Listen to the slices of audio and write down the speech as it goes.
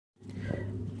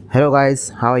Hello guys,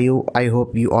 how are you? I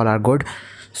hope you all are good.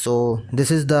 So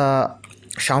this is the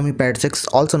Xiaomi Pad 6,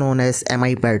 also known as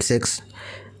Mi Pad 6.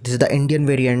 This is the Indian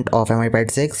variant of Mi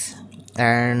Pad 6,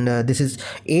 and this is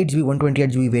 8GB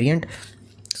 128GB variant.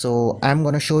 So I'm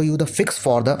gonna show you the fix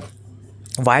for the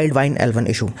Widevine L1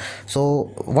 issue.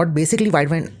 So what basically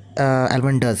Widevine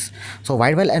L1 does? So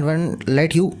Widevine L1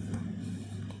 let you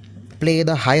play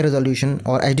the high resolution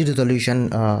or HD resolution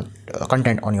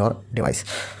content on your device.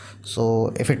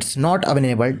 So if it's not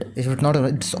enabled, if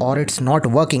it's not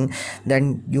working,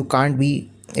 then you can't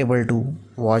be able to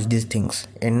watch these things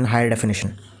in high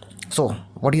definition. So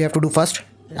what you have to do first,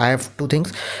 I have two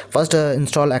things. First,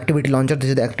 install activity launcher.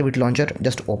 This is the activity launcher.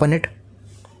 Just open it.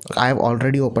 I have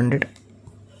already opened it.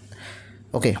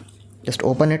 Okay, just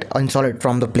open it, install it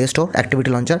from the Play Store.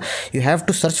 Activity launcher. You have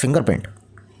to search fingerprint.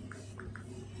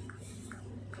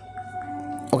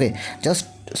 Okay, just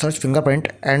search fingerprint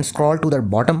and scroll to the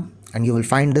bottom and you will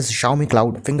find this Xiaomi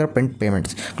Cloud fingerprint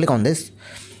payments. Click on this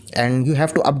and you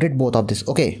have to update both of this.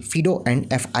 Okay, FIDO and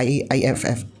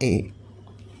IFAA.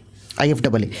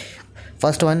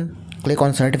 First one, click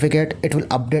on certificate. It will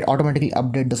automatically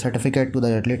update the certificate to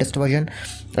the latest version,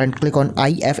 and click on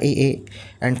IFAA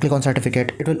and click on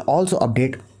certificate. It will also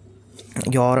update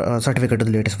your certificate to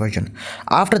the latest version.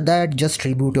 After that, just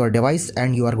reboot your device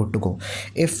and you are good to go.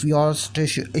 If your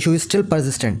issue is still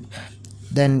persistent,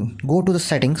 then go to the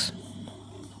settings,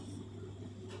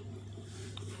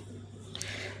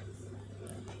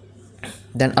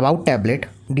 then about tablet,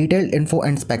 detailed info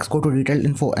and specs. Go to detailed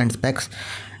info and specs,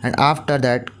 and after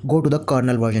that go to the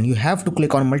kernel version. You have to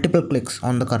click on multiple clicks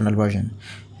on the kernel version.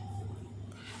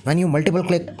 When you multiple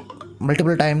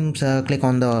times click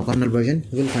on the kernel version,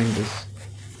 you will find this.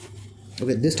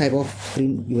 Okay, this type of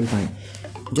screen you will find.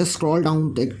 Just scroll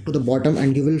down to the bottom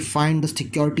and you will find the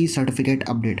security certificate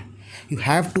update. You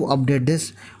have to update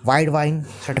this Widevine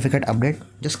certificate update.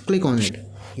 Just click on it.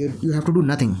 You have to do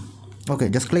nothing. Okay,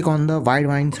 just click on the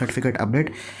Widevine certificate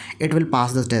update. It will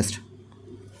pass the test.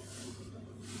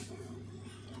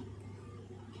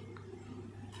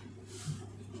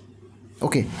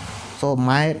 Okay, so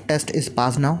my test is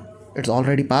passed now. It's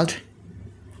already passed.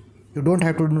 You don't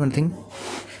have to do anything.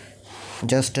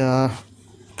 Just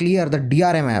clear the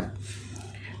DRM app.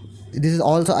 This is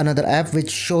also another app which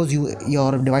shows you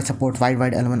your device supports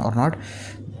Widevine L1 or not.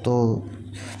 So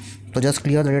just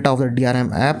clear the data of the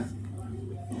DRM app.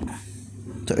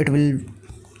 So it will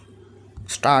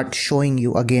start showing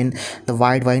you again the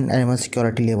Widevine L1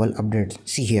 security level updates.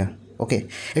 See here. Okay,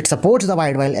 it supports the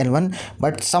Widevine L1,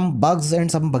 but some bugs and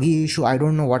some buggy issue, I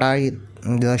don't know what the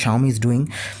Xiaomi is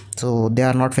doing, so they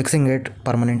are not fixing it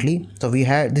permanently. So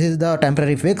this is the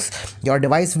temporary fix. Your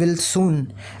device will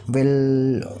soon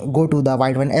go to the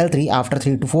Widevine L3 after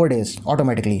 3 to 4 days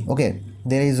automatically. Okay,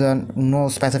 there is no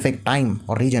specific time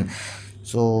or region,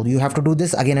 so you have to do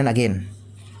this again and again.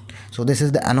 So this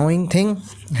is the annoying thing.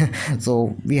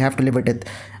 So we have to live with it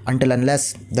until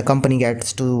unless the company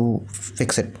gets to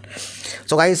fix it.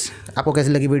 So guys, आपको कैसी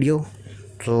लगी video?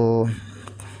 So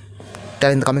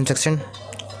tell in the comment section,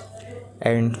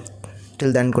 and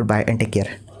till then, goodbye and take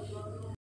care.